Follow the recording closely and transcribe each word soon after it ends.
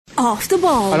off the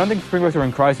ball. I don't think Springboks are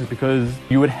in crisis because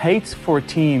you would hate for a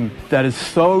team that is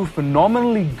so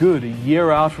phenomenally good a year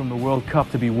out from the World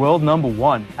Cup to be world number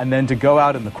one and then to go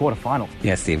out in the quarterfinals.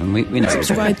 Yes, Stephen, we know.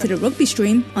 Subscribe to the rugby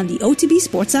stream on the OTB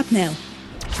Sports app now.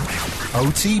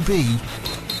 OTB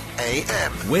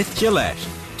AM. With Gillette.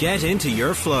 Get into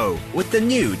your flow with the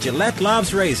new Gillette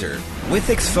Labs Razor with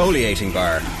exfoliating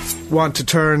bar. Want to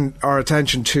turn our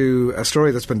attention to a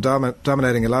story that's been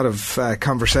dominating a lot of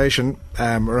conversation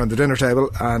around the dinner table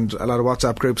and a lot of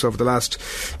WhatsApp groups over the last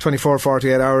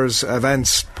 24-48 hours.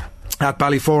 Events at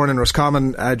Ballyforan in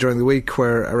Roscommon during the week,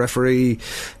 where a referee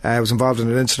was involved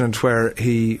in an incident where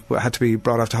he had to be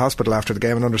brought off to hospital after the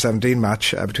game, an under-17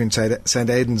 match between St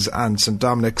Aidan's and St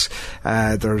Dominic's.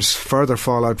 There's further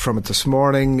fallout from it this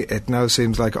morning. It now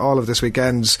seems like all of this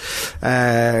weekend's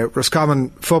Roscommon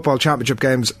football championship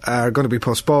games are going to be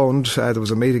postponed. There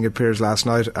was a meeting, it appears, last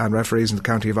night, and referees in the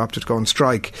county have opted to go on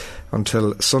strike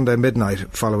until Sunday midnight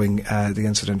following the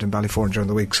incident in Ballyforan during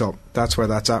the week. So that's where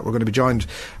that's at. We're going to be joined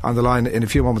on the line in a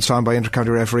few moments' time by inter-county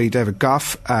referee David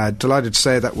Gough. Delighted to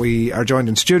say that we are joined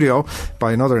in studio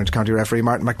by another inter-county referee,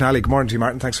 Martin McNally. Good morning to you,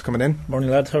 Martin. Thanks for coming in. Morning,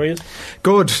 lads. How are you?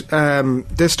 Good.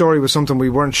 This story was something we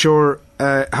weren't sure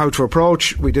how to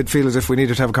approach. We did feel as if we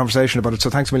needed to have a conversation about it, so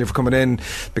thanks a million for coming in,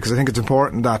 because I think it's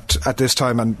important that at this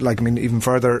time, and even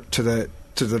further to the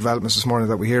developments this morning,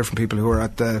 that we hear from people who are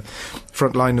at the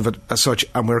front line of it as such,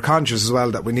 and we're conscious as well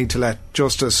that we need to let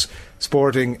justice,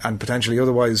 sporting and potentially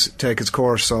otherwise, take its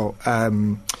course. So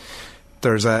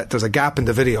there's a gap in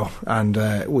the video,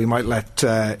 and we might let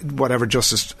whatever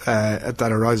justice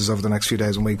that arises over the next few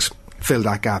days and weeks fill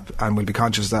that gap, and we'll be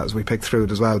conscious of that as we pick through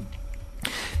it as well.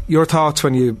 Your thoughts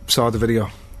when you saw the video?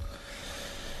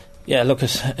 Yeah, look,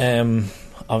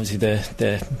 obviously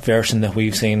the version that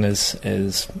we've seen is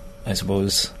I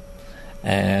suppose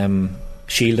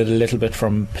shielded a little bit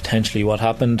from potentially what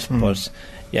happened, but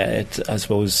yeah, it, I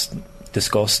suppose,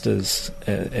 disgust is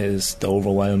the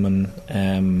overwhelming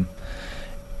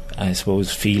I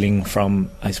suppose feeling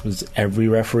from, I suppose, every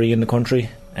referee in the country,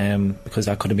 because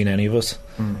that could have been any of us.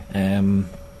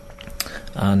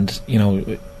 And you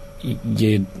know,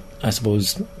 I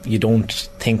suppose you don't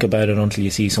think about it until you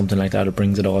see something like that. It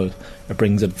brings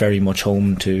it very much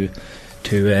home to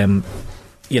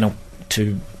you know,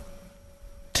 to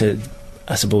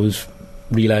I suppose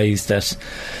realise that,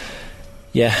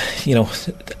 yeah, you know,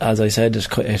 as I said,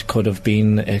 it could have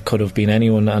been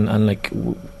anyone, and like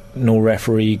no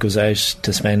referee goes out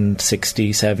to spend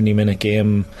 60-70 minute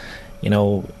game, you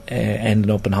know,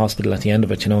 ending up in hospital at the end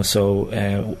of it, you know.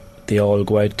 So they all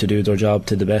go out to do their job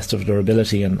to the best of their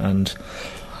ability, and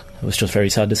it was just very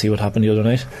sad to see what happened the other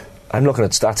night. I'm looking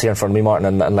at stats here in front of me,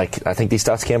 Martin, and like, I think these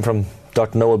stats came from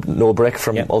Dr. Noah Brick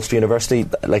from Ulster University.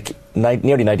 Like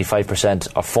nearly 95%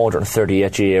 of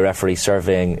 438 GAA referees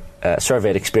surveyed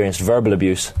experienced verbal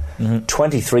abuse.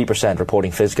 23%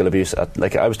 reporting physical abuse.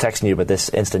 Like, I was texting you about this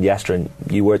incident yesterday,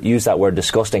 and you used that word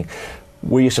disgusting.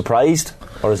 Were you surprised,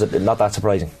 or is it not that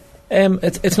surprising?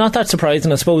 It's not that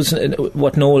surprising. I suppose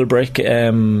what Noel Brick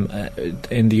in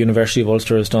the University of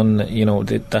Ulster has done, you know,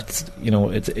 that's, you know,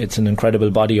 it's an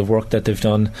incredible body of work that they've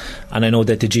done, and I know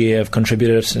that the GAA have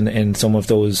contributed in some of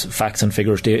those facts and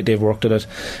figures. They've worked at it.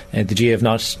 The GAA have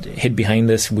not hid behind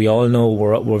this. We all know,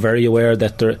 we're very aware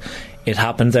that it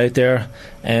happens out there,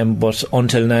 but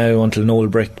until Noel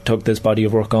Brick took this body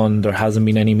of work on, there hasn't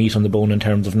been any meat on the bone in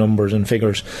terms of numbers and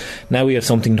figures. Now we have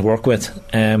something to work with,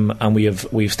 and we've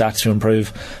stats to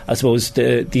improve. I suppose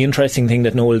the interesting thing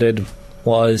that Noel did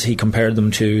was he compared them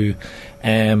to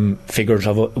figures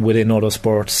within other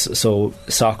sports, so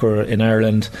soccer in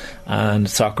Ireland and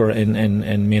soccer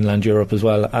in mainland Europe as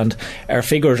well, and our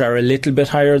figures are a little bit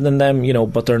higher than them, you know,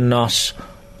 but they're not,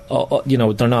 you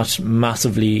know, they're not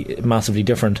massively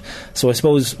different. So I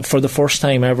suppose for the first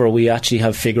time ever, we actually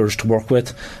have figures to work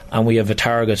with, and we have a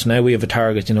target. Now we have a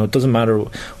target. You know, it doesn't matter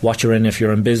what you're in, if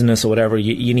you're in business or whatever,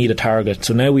 you need a target.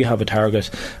 So now we have a target,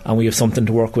 and we have something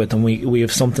to work with, and we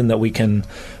have something that we can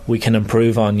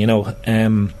improve on. You know,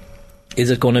 is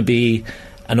it going to be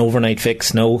an overnight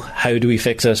fix? No. How do we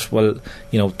fix it? Well,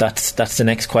 you know, that's the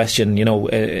next question. You know,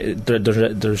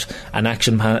 there's an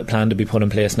action plan to be put in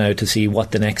place now to see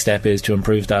what the next step is to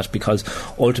improve that, because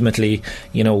ultimately,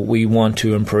 you know, we want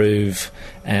to improve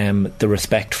the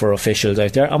respect for officials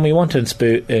out there, and we want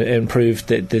to improve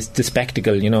the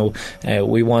spectacle. You know,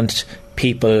 we want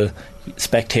people,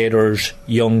 spectators,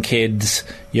 young kids,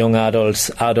 young adults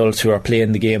who are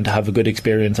playing the game to have a good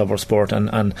experience of our sport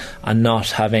and not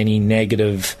have any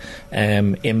negative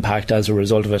impact as a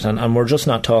result of it. And we're just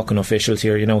not talking officials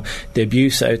here. The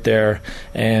abuse out there,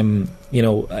 I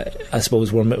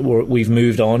suppose we've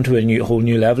moved on to a whole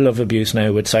new level of abuse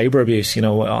now with cyber abuse,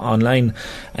 online,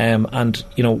 and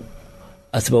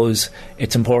I suppose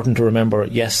it's important to remember,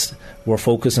 yes, we're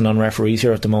focusing on referees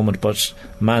here at the moment, but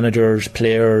managers,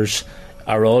 players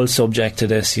are all subject to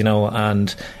this,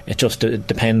 and it just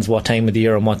depends what time of the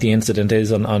year and what the incident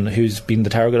is on who's been the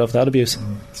target of that abuse.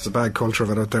 It's a bad culture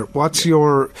of it out there. What's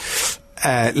your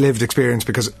lived experience?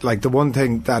 Because the one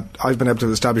thing that I've been able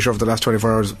to establish over the last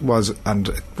 24 hours was, and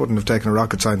it wouldn't have taken a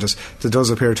rocket scientist, there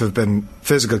does appear to have been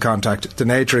physical contact. The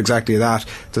nature exactly of that,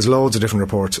 there's loads of different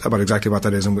reports about exactly what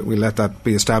that is, and we'll let that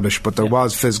be established, but there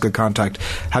was physical contact.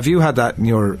 Have you had that in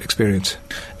your experience?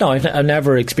 No, I've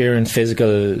never experienced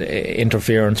physical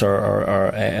interference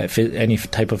or any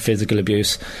type of physical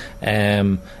abuse.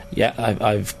 I've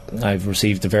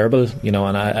received the verbal,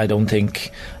 and I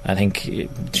think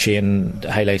Shane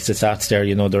highlights the stats there.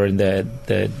 They're in the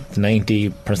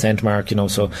 90% mark.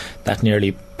 So that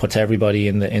nearly puts everybody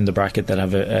in the bracket that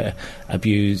have been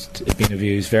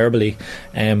abused verbally.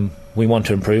 We want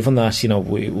to improve on that.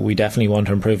 We definitely want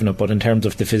to improve on it. But in terms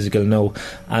of the physical, no.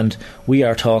 And we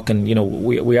are talking.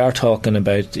 We are talking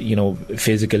about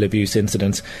physical abuse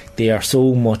incidents. They are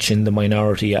so much in the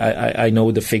minority. I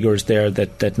know the figures there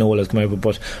that Noel has come out with,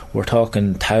 but we're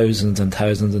talking thousands and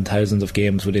thousands and thousands of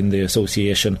games within the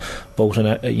association, both in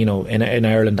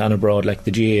Ireland and abroad. Like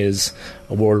the GAA is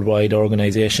a worldwide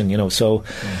organisation. So,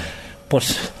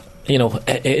 but.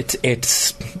 It's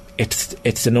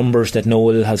the numbers that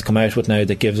Noel has come out with now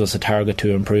that gives us a target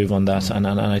to improve on that, and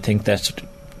I think that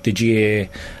the GAA,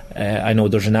 I know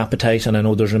there's an appetite and I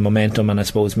know there's a momentum, and I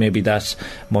suppose maybe that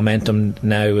momentum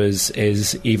now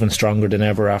is even stronger than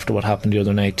ever after what happened the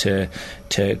other night to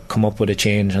come up with a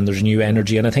change, and there's new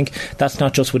energy. And I think that's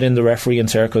not just within the refereeing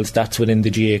circles, that's within the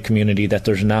GAA community, that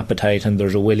there's an appetite and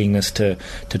there's a willingness to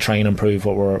try and improve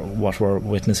what we're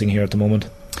witnessing here at the moment.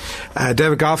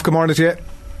 David Gough, good morning to you.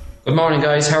 Good morning,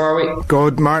 guys. How are we?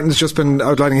 Good. Martin's just been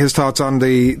outlining his thoughts on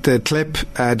the clip.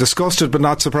 Disgusted but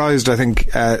not surprised, I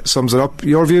think, sums it up.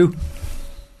 Your view?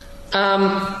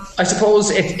 I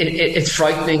suppose it's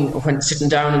frightening when sitting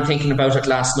down and thinking about it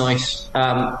last night.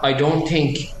 I don't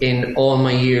think in all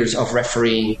my years of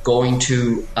refereeing, going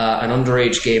to an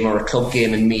underage game or a club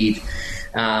game in Meath,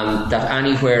 that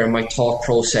anywhere in my thought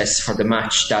process for the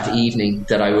match that evening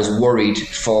that I was worried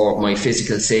for my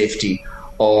physical safety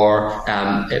or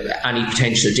any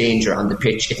potential danger on the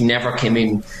pitch. It never came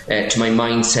in to my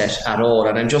mindset at all.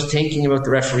 And I'm just thinking about the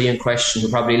referee in question, who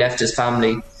probably left his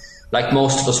family, like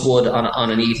most of us would, on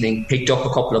an evening, picked up a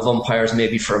couple of umpires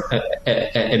maybe for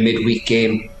a midweek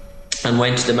game and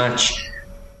went to the match,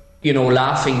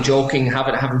 laughing, joking,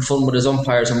 having fun with his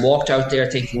umpires, and walked out there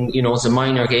thinking, it's a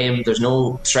minor game, there's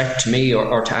no threat to me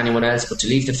or to anyone else. But to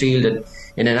leave the field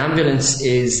in an ambulance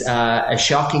is a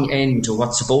shocking end to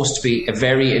what's supposed to be a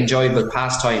very enjoyable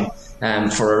pastime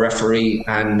for a referee,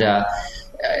 and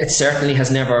it certainly has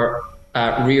never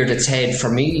reared its head for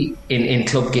me in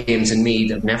club games in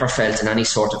Meath. I've never felt in any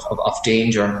sort of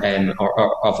danger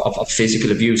or of physical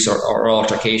abuse or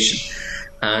altercation.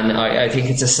 And I think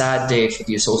it's a sad day for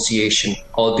the association,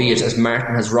 albeit, as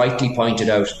Martin has rightly pointed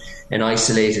out, an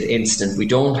isolated incident. We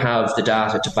don't have the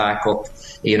data to back up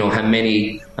how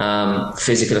many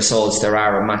physical assaults there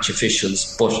are on match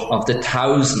officials, but of the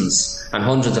thousands and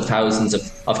hundreds of thousands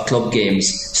of club games,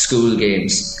 school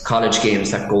games, college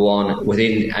games that go on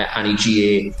within any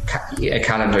GAA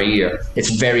calendar year,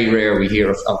 it's very rare we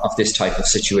hear of this type of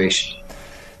situation.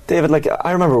 David,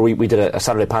 I remember we did a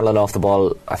Saturday panel on Off the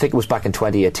Ball, I think it was back in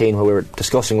 2018, where we were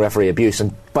discussing referee abuse,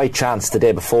 and by chance the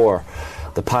day before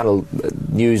the panel,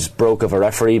 news broke of a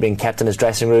referee being kept in his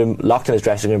dressing room, locked in his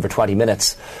dressing room for 20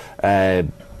 minutes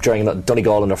during a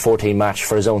Donegal under 14 match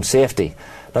for his own safety.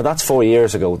 Now that's 4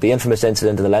 years ago. The infamous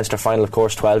incident in the Leinster final, of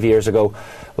course, 12 years ago.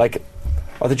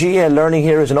 Are the GAA learning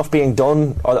here? Is enough being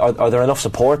done? Are there enough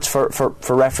supports for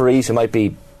referees who might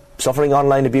be suffering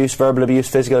online abuse, verbal abuse,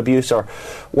 physical abuse? Or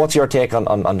what's your take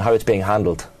on how it's being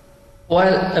handled?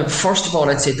 Well, first of all,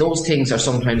 I'd say those things are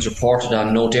sometimes reported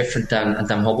on no different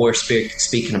than what we're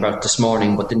speaking about this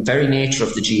morning. But the very nature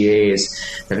of the GAA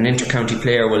is that an inter-county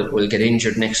player will get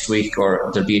injured next week,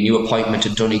 or there'll be a new appointment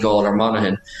in Donegal or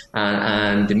Monaghan,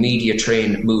 and the media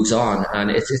train moves on, and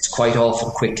it's quite often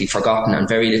quickly forgotten, and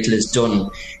very little is done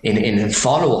in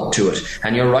follow-up to it.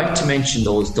 And you're right to mention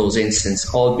those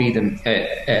incidents, albeit them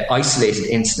isolated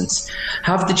incidents.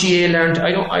 Have the GAA learned?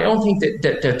 I don't think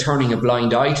that they're turning a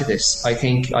blind eye to this. I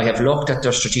think I have looked at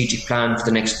their strategic plan for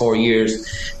the next 4 years,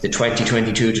 the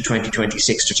 2022 to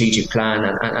 2026 strategic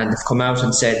plan, and they've come out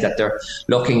and said that they're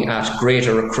looking at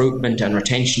greater recruitment and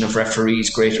retention of referees,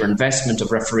 greater investment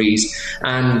of referees,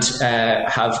 and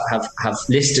have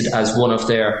listed as one of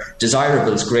their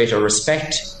desirables greater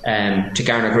respect, to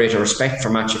garner greater respect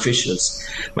for match officials.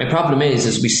 My problem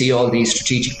is we see all these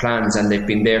strategic plans, and they've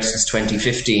been there since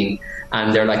 2015,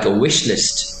 and they're like a wish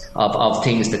list of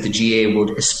things that the GAA would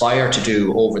aspire to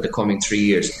do over the coming 3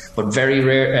 years. But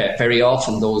very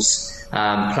often those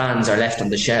plans are left on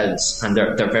the shelves, and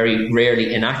they're very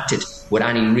rarely enacted with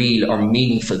any real or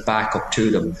meaningful backup to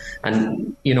them.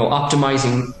 And,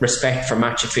 optimising respect for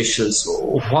match officials,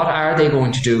 what are they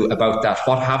going to do about that?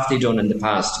 What have they done in the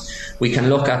past? We can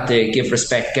look at the Give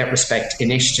Respect, Get Respect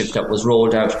initiative that was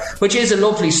rolled out, which is a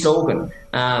lovely slogan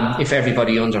if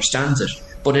everybody understands it.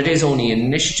 But it is only an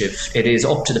initiative. It is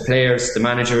up to the players, the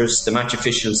managers, the match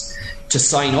officials to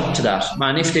sign up to that.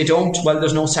 And if they don't, well,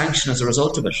 there's no sanction as a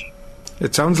result of it.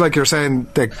 It sounds like you're saying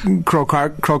that Croke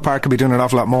Park could be doing an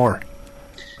awful lot more.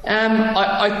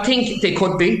 I think they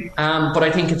could be, but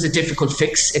I think it's a difficult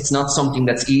fix. It's not something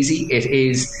that's easy. It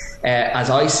is,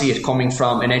 as I see it, coming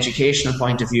from an educational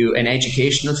point of view, an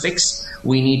educational fix.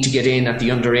 We need to get in at the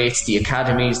under 8s, the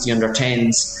academies, the under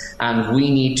 10s, and we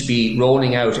need to be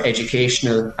rolling out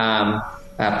educational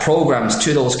programs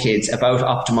to those kids about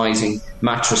optimising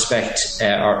match respect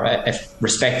or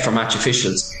respect for match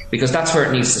officials, because that's where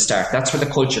it needs to start. That's where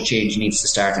the culture change needs to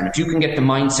start. And if you can get the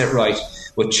mindset right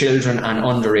with children and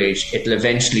underage, it'll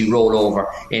eventually roll over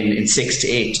in 6 to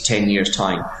 8 to 10 years'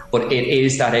 time. But it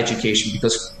is that education,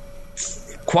 because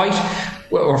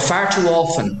far too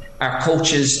often our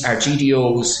coaches, our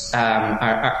GDOs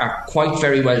are quite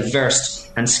very well versed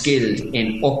and skilled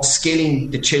in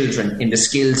upskilling the children in the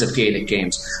skills of Gaelic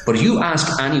games. But if you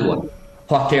ask anyone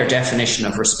what their definition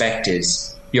of respect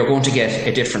is, you're going to get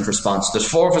a different response. There's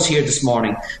 4 of us here this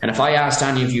morning, and if I asked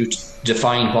any of you to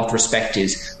define what respect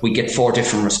is, we get 4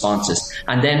 different responses.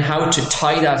 And then how to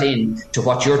tie that in to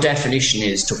what your definition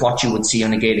is, to what you would see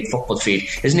on a Gaelic football field,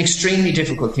 is an extremely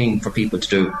difficult thing for people to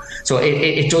do. So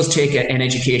it does take an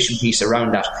education piece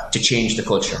around that to change the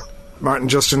culture. Martin,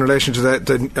 just in relation to that,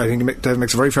 I think Dave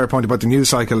makes a very fair point about the news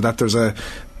cycle, that there's a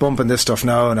bump in this stuff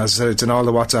now, and as I said, it's in all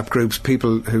the WhatsApp groups.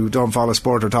 People who don't follow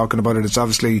sport are talking about it. It's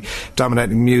obviously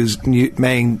dominating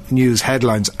main news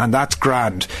headlines, and that's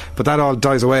grand. But that all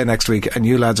dies away next week, and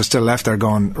you lads are still left there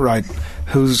going, right,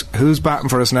 who's batting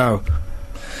for us now?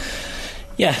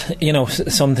 Yeah,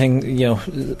 something.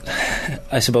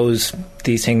 I suppose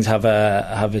these things have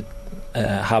a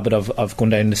habit of going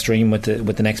down the stream with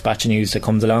the next batch of news that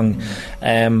comes along.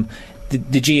 The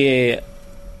GAA,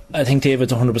 I think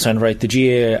David's 100% right.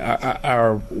 The GAA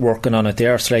are working on it. They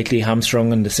are slightly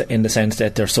hamstrung in the sense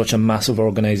that they're such a massive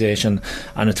organisation,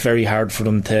 and it's very hard for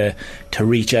them to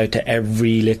reach out to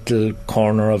every little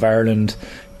corner of Ireland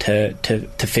to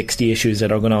fix the issues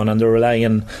that are going on, and they're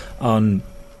relying on,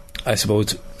 I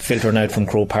suppose, filtering out from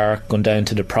Croke Park, going down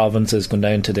to the provinces, going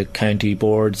down to the county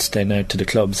boards, then out to the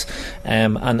clubs,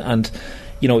 and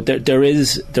there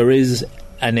is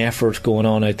an effort going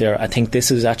on out there. I think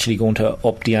this is actually going to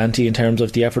up the ante in terms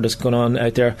of the effort that's going on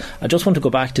out there. I just want to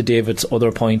go back to David's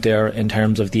other point there in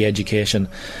terms of the education.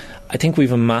 I think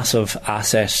we've a massive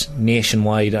asset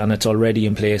nationwide, and it's already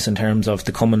in place in terms of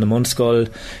the Common the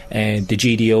Munskall, the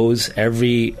GDOs.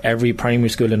 Every primary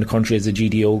school in the country has a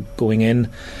GDO going in.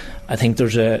 I think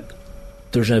there's a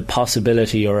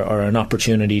possibility or an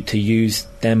opportunity to use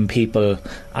them people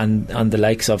and the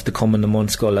likes of the Common the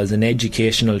Munskall as an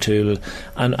educational tool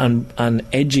and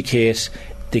educate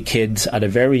the kids at a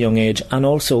very young age, and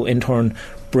also in turn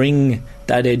bring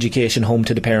that education home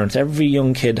to the parents. Every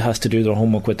young kid has to do their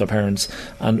homework with their parents,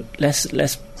 and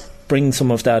let's bring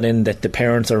some of that in, that the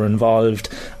parents are involved,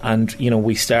 and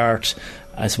we start,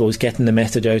 I suppose, getting the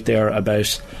message out there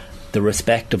about the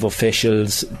respect of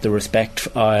officials, the respect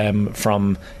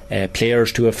from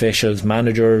players to officials,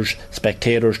 managers,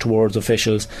 spectators towards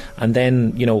officials, and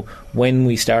then when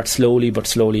we start slowly,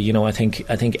 I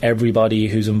think everybody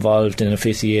who's involved in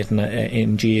officiating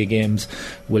in GAA games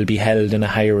will be held in a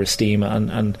higher esteem,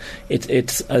 and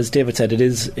it's as David said, it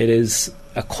is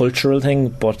a cultural thing,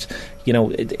 but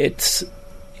it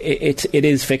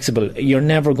is fixable. You're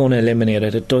never going to eliminate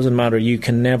it. It doesn't matter. You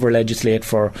can never legislate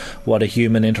for what a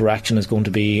human interaction is going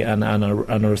to be and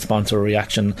a response or a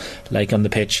reaction like on the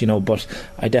pitch, but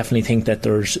I definitely think that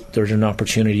there's an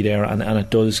opportunity there, and it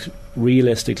does.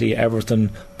 Realistically,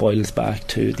 everything boils back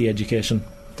to the education.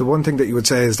 The one thing that you would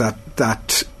say is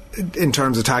that in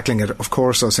terms of tackling it, of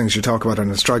course, those things you talk about,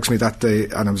 and it strikes me that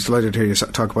and I was delighted to hear you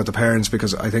talk about the parents,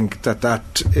 because I think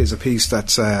that is a piece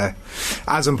that's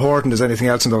as important as anything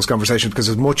else in those conversations, because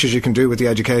as much as you can do with the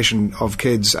education of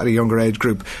kids at a younger age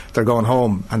group, they're going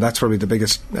home, and that's probably the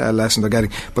biggest lesson they're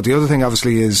getting. But the other thing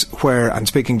obviously is where, and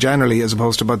speaking generally as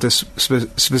opposed to about this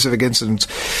specific incident,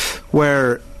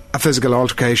 where a physical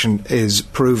altercation is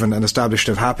proven and established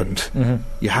to have happened,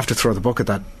 you have to throw the book at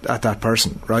that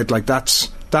person, right? Like that's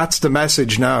the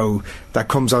message now that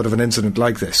comes out of an incident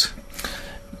like this.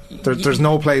 There's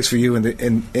no place for you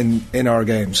in our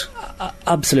games.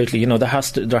 Absolutely, there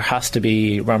has to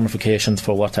be ramifications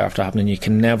for what's after happening. You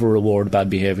can never reward bad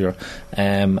behaviour,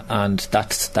 and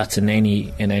that's in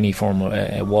any form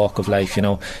of walk of life.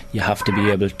 You have to be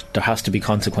able. There has to be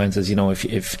consequences.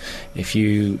 If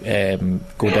you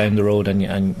go down the road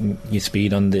and you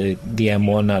speed on the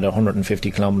M1 at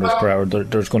 150 kilometres per hour,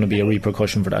 there's going to be a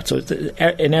repercussion for that. So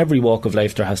in every walk of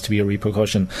life, there has to be a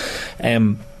repercussion.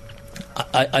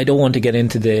 I don't want to get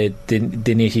into the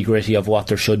nitty gritty of what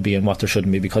there should be and what there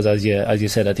shouldn't be, because as you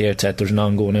said at the outset, there's an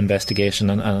ongoing investigation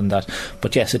and that.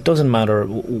 But yes, it doesn't matter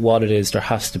what it is. There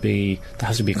has to be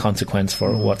a consequence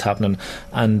for what's happening,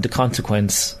 and the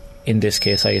consequence in this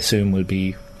case, I assume, will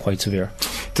be quite severe.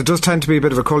 There does tend to be a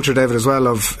bit of a culture, David, as well,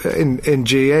 of in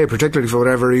GAA, particularly for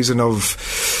whatever reason,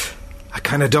 of a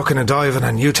kind of ducking and diving,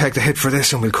 and you take the hit for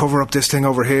this and we'll cover up this thing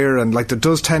over here, and like there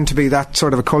does tend to be that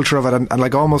sort of a culture of it, and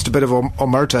like almost a bit of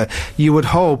omerta. You would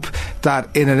hope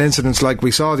that in an incident like we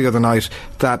saw the other night,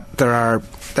 that there are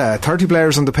 30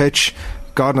 players on the pitch,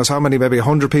 God knows how many, maybe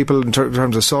 100 people in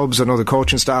terms of subs and other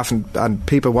coaching staff and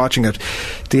people watching it.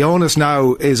 The onus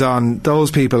now is on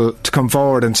those people to come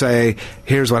forward and say,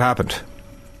 here's what happened.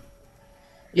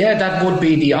 Yeah, that would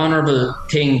be the honourable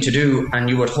thing to do, and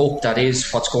you would hope that is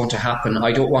what's going to happen.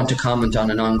 I don't want to comment on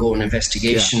an ongoing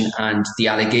investigation and the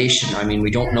allegation. I mean,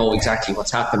 we don't know exactly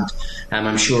what's happened.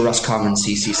 I'm sure Roscommon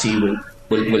CCC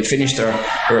will finish their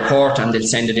report and they'll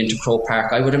send it into Croke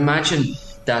Park. I would imagine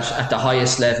that at the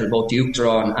highest level, both the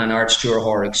Uachtaráin and Ard Stewart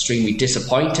are extremely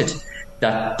disappointed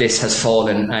that this has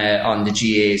fallen on the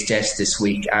GAA's desk this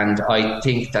week, and I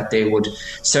think that they would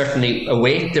certainly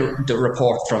await the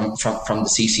report from the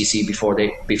CCC before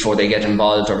they get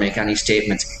involved or make any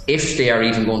statements, if they are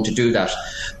even going to do that.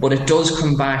 But it does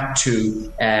come back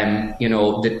to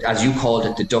as you called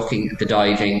it, the ducking, the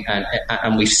diving,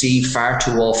 and we see far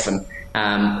too often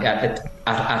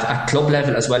at club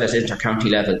level as well as inter-county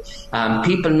level,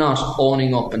 people not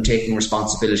owning up and taking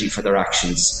responsibility for their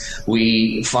actions.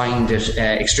 We find it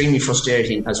extremely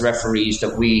frustrating as referees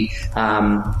that we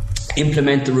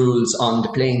implement the rules on the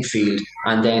playing field,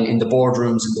 and then in the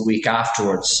boardrooms in the week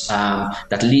afterwards,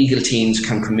 that legal teams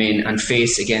can come in and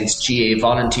face against GAA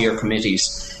volunteer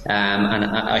committees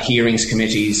and hearings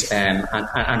committees, and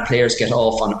players get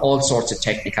off on all sorts of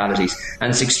technicalities, and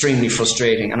it's extremely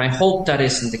frustrating. And I hope that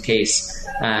isn't the case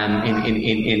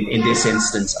in this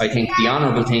instance. I think the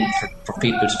honourable thing for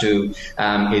people to do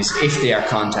is, if they are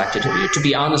contacted, to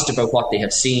be honest about what they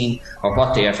have seen or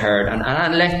what they have heard,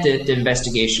 and let the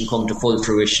investigation come to full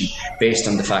fruition based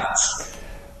on the facts.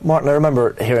 Martin, I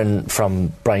remember hearing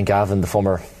from Brian Gavin, the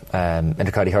former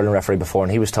inter-county hurling referee, before,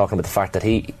 and he was talking about the fact that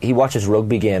he watches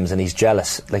rugby games and he's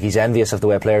jealous, like he's envious of the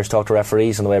way players talk to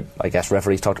referees and the way, I guess,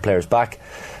 referees talk to players back.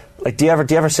 Like, do you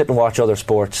ever sit and watch other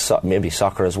sports, maybe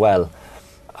soccer as well,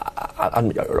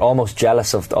 and almost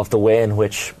jealous of the way in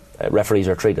which referees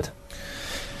are treated?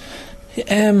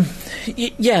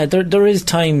 Yeah, there is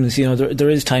times, there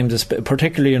is times,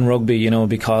 particularly in rugby,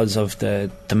 because of the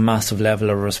massive level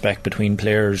of respect between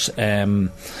players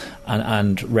and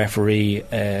referee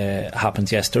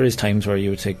happens. Yes, there is times where you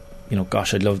would say,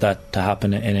 gosh, I'd love that to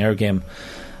happen in our game.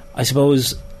 I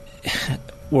suppose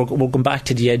we're going back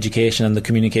to the education and the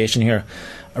communication here.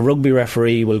 A rugby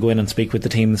referee will go in and speak with the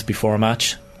teams before a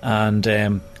match,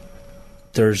 and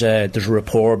there's a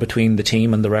rapport between the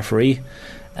team and the referee.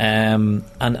 And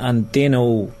they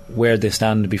know where they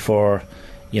stand before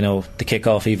the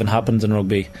kick-off even happens in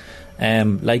rugby.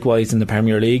 Likewise in the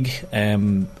Premier League,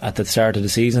 at the start of the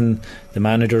season, the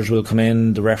managers will come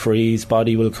in, the referees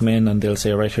body will come in, and they'll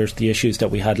say, right, here's the issues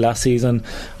that we had last season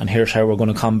and here's how we're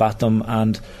going to combat them,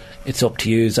 and it's up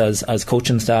to you as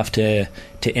coaching staff to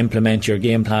implement your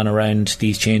game plan around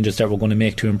these changes that we're going to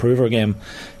make to improve our game.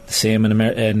 the same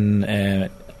in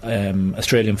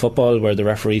Australian football, where the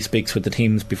referee speaks with the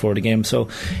teams before the game. So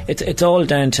it's all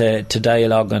down to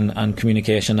dialogue and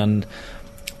communication. And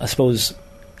I suppose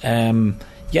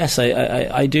yes,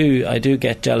 I do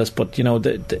get jealous, but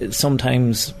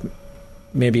sometimes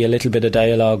maybe a little bit of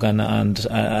dialogue and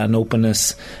an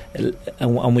openness,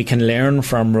 and we can learn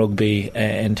from rugby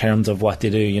in terms of what they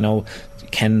do,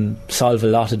 can solve a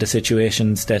lot of the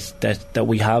situations that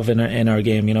we have in our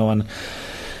game,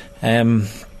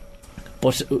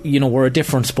 but we're a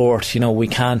different sport. We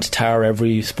can't tar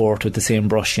every sport with the same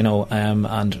brush.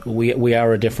 And we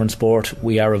are a different sport.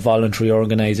 We are a voluntary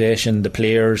organisation. The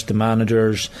players, the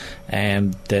managers,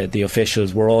 the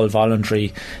officials, we're all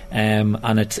voluntary,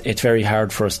 and it's very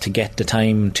hard for us to get the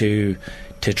time to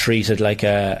treat it like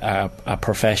a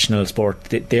professional sport.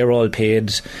 They're all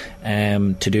paid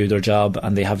to do their job,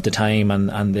 and they have the time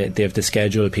and they have the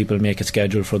schedule. People make a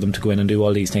schedule for them to go in and do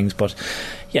all these things. But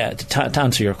yeah, to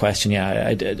answer your question,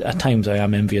 at times I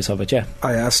am envious of it.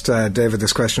 I asked David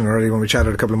this question already when we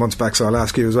chatted a couple of months back, so I'll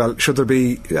ask you as well. Should there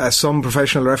be some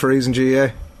professional referees in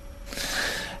GAA?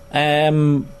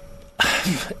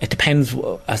 It depends.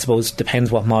 I suppose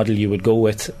depends what model you would go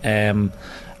with.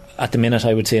 At the minute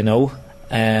I would say no.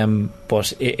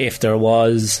 But if there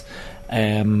was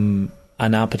an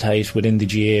appetite within the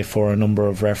GAA for a number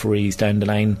of referees down the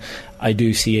line, I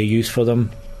do see a use for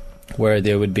them, where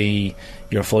they would be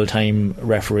your full-time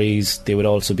referees. They would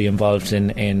also be involved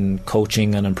in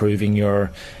coaching and improving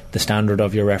the standard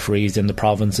of your referees in the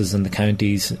provinces and the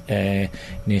counties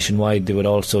nationwide. They would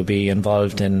also be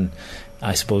involved in,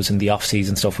 I suppose, in the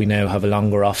off-season stuff. We now have a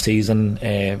longer off-season,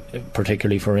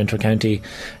 particularly for inter-county.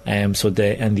 So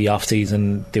in the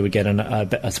off-season, they would get,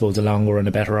 I suppose, a longer and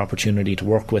a better opportunity to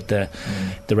work with the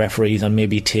referees and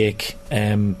maybe take,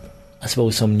 I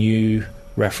suppose, some new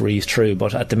referees through.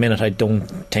 But at the minute, I don't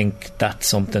think that's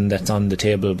something that's on the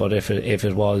table. But if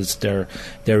it was, there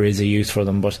is a use for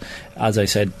them. But as I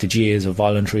said, the GAA is a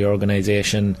voluntary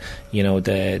organisation.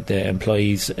 The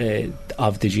employees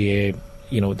of the GAA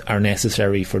are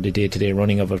necessary for the day-to-day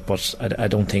running of it, but I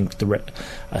don't think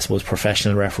I suppose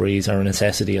professional referees are a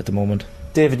necessity at the moment.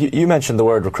 David, you mentioned the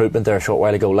word recruitment there a short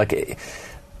while ago.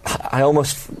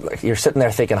 You're sitting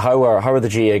there thinking, how are the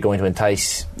GAA going to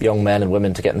entice young men and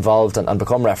women to get involved and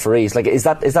become referees? Is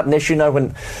that an issue now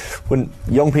when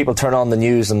young people turn on the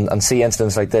news and see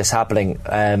incidents like this happening?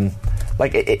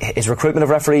 Is recruitment of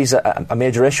referees a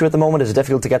major issue at the moment? Is it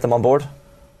difficult to get them on board?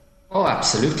 Oh,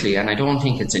 absolutely. And I don't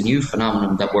think it's a new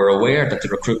phenomenon that we're aware that the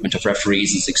recruitment of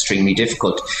referees is extremely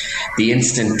difficult. The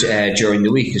incident during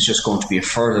the week is just going to be a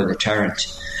further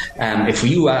deterrent. If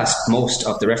you ask most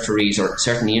of the referees, or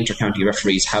certainly inter-county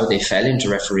referees, how they fell into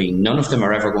refereeing, none of them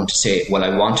are ever going to say, well,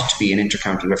 I wanted to be an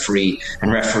inter-county referee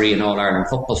and referee an All-Ireland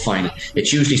football final.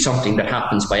 It's usually something that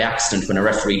happens by accident when a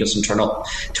referee doesn't turn up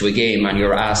to a game and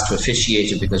you're asked to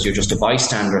officiate it because you're just a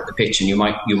bystander at the pitch and you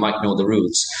might know the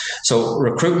rules. So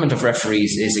recruitment of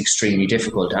referees is extremely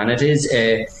difficult, and it is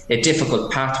a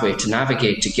difficult pathway to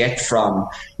navigate to get from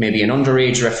maybe an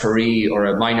underage referee or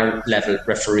a minor level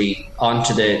referee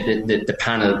onto the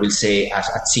panel, we'll say,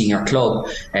 at senior club,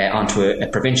 onto a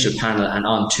provincial panel and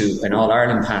onto an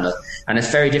All-Ireland panel. And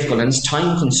it's very difficult and it's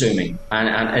time consuming,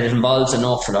 and it involves an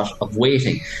awful lot of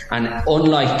waiting. And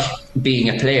unlike being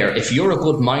a player, if you're a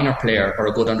good minor player or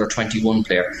a good under-21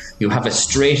 player, you have a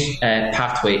straight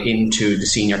pathway into the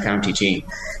senior county team.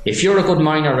 If you're a good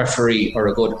minor referee or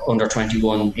a good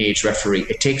under-21 age referee,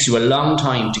 it takes you a long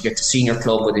time to get to senior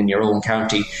club within your own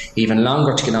county, even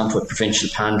longer to get onto a provincial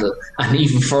panel, and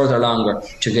even further longer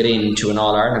to get into an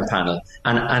All-Ireland panel.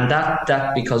 And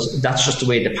that because that's just the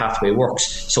way the pathway works.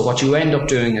 So what you end up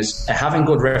doing is having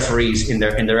good referees in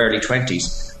their early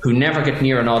 20s who never get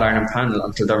near an All-Ireland panel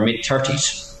until their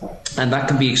mid-30s. And that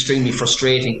can be extremely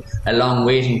frustrating, a long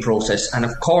waiting process. And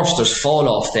of course there's fall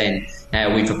off then.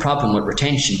 We have a problem with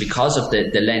retention because of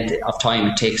the length of time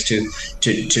it takes to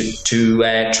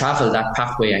travel that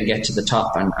pathway and get to the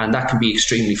top, and that can be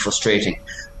extremely frustrating.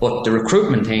 But the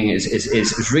recruitment thing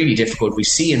is really difficult. We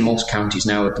see in most counties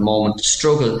now at the moment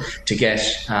struggle to get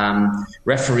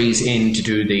referees in to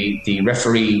do the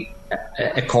referee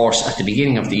a course at the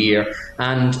beginning of the year.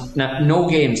 And no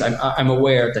games, I'm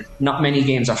aware that not many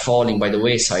games are falling by the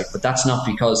wayside, but that's not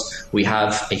because we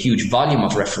have a huge volume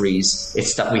of referees.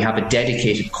 It's that we have a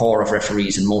dedicated core of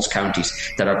referees in most counties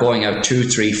that are going out 2,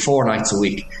 3, 4 nights a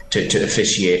week to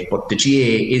officiate. But the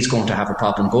GAA is going to have a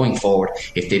problem going forward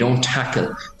if they don't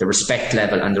tackle the respect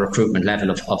level and the recruitment level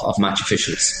of match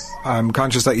officials. I'm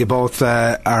conscious that you both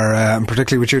are,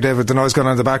 particularly with you, David, the noise going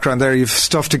on in the background there, you've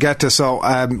stuff to get to. So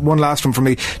one last one from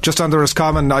me, just on the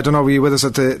Roscommon. I don't know, were you with us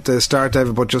at the start,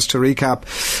 David, but just to recap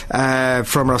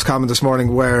from Roscommon this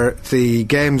morning, where the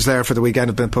games there for the weekend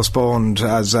have been postponed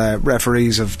as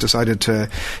referees have decided to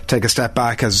take a step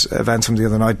back as events from the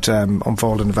other night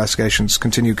unfold and investigations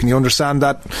continue. Can you understand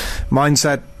that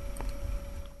mindset?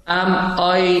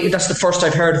 That's the first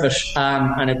I've heard of it,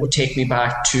 and it would take me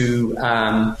back to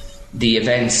the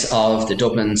events of the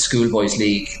Dublin Schoolboys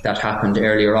League that happened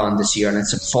earlier on this year, and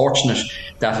it's unfortunate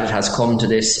that it has come to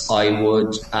this. I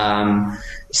would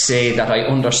say that I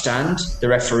understand the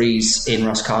referees in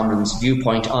Roscommon's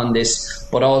viewpoint on this,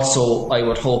 but also I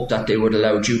would hope that they would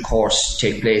allow due course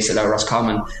to take place, allow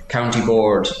Roscommon County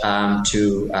Board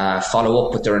to follow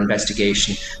up with their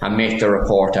investigation and make their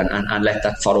report and let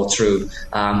that follow through.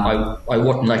 I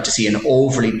wouldn't like to see an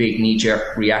overly big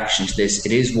knee-jerk reaction to this.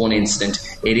 It is one incident,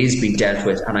 it is being dealt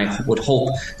with, and I would hope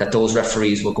that those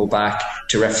referees will go back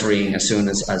to refereeing as soon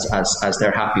as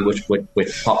they're happy with what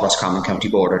Roscommon County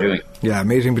Board are doing. Yeah,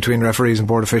 meeting between referees and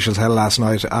board officials held last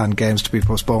night, and games to be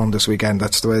postponed this weekend.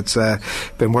 That's the way it's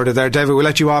been worded there. David, we'll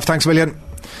let you off. Thanks a million.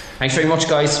 Thanks very much,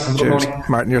 guys. Good morning.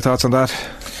 Martin, your thoughts on that?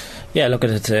 Yeah, look,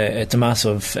 it's a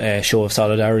massive show of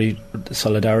solidarity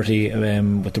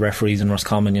with the referees in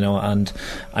Roscommon, and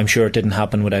I'm sure it didn't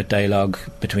happen without dialogue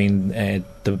between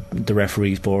the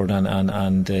referees board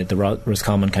and the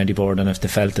Roscommon County Board, and if they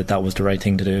felt that was the right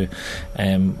thing to do,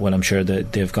 well, I'm sure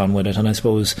that they've gone with it. And I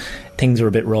suppose things are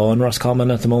a bit raw in Roscommon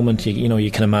at the moment.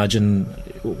 You can imagine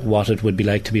what it would be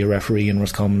like to be a referee in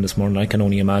Roscommon this morning. I can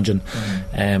only imagine,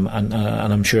 and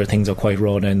I'm sure things are quite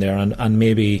raw down there, and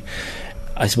maybe,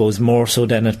 I suppose, more so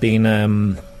than it being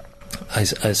I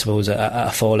suppose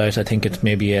a fallout, I think it's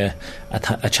maybe a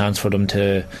chance for them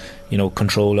to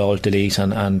control, alt, delete,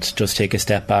 and just take a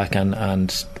step back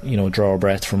and draw a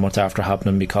breath from what's after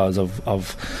happening, because of a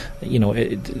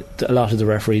lot of the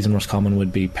referees in Roscommon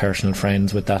would be personal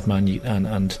friends with that man,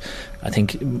 and I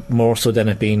think more so than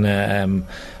it being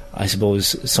I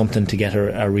suppose something to get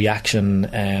a reaction,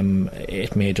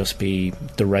 it may just be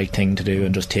the right thing to do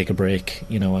and just take a break,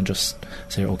 and just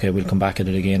say, okay, we'll come back at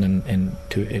it again in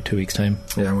 2 weeks' time.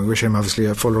 Yeah, and we wish him obviously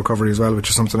a full recovery as well, which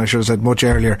is something I should have said much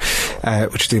earlier,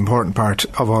 which is the important part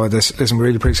of all of this. Listen, we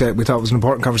really appreciate it. We thought it was an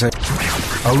important conversation.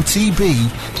 OTB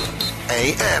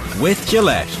AM with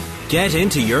Gillette. Get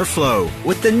into your flow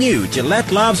with the new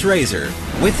Gillette Labs Razor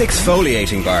with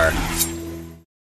exfoliating bar.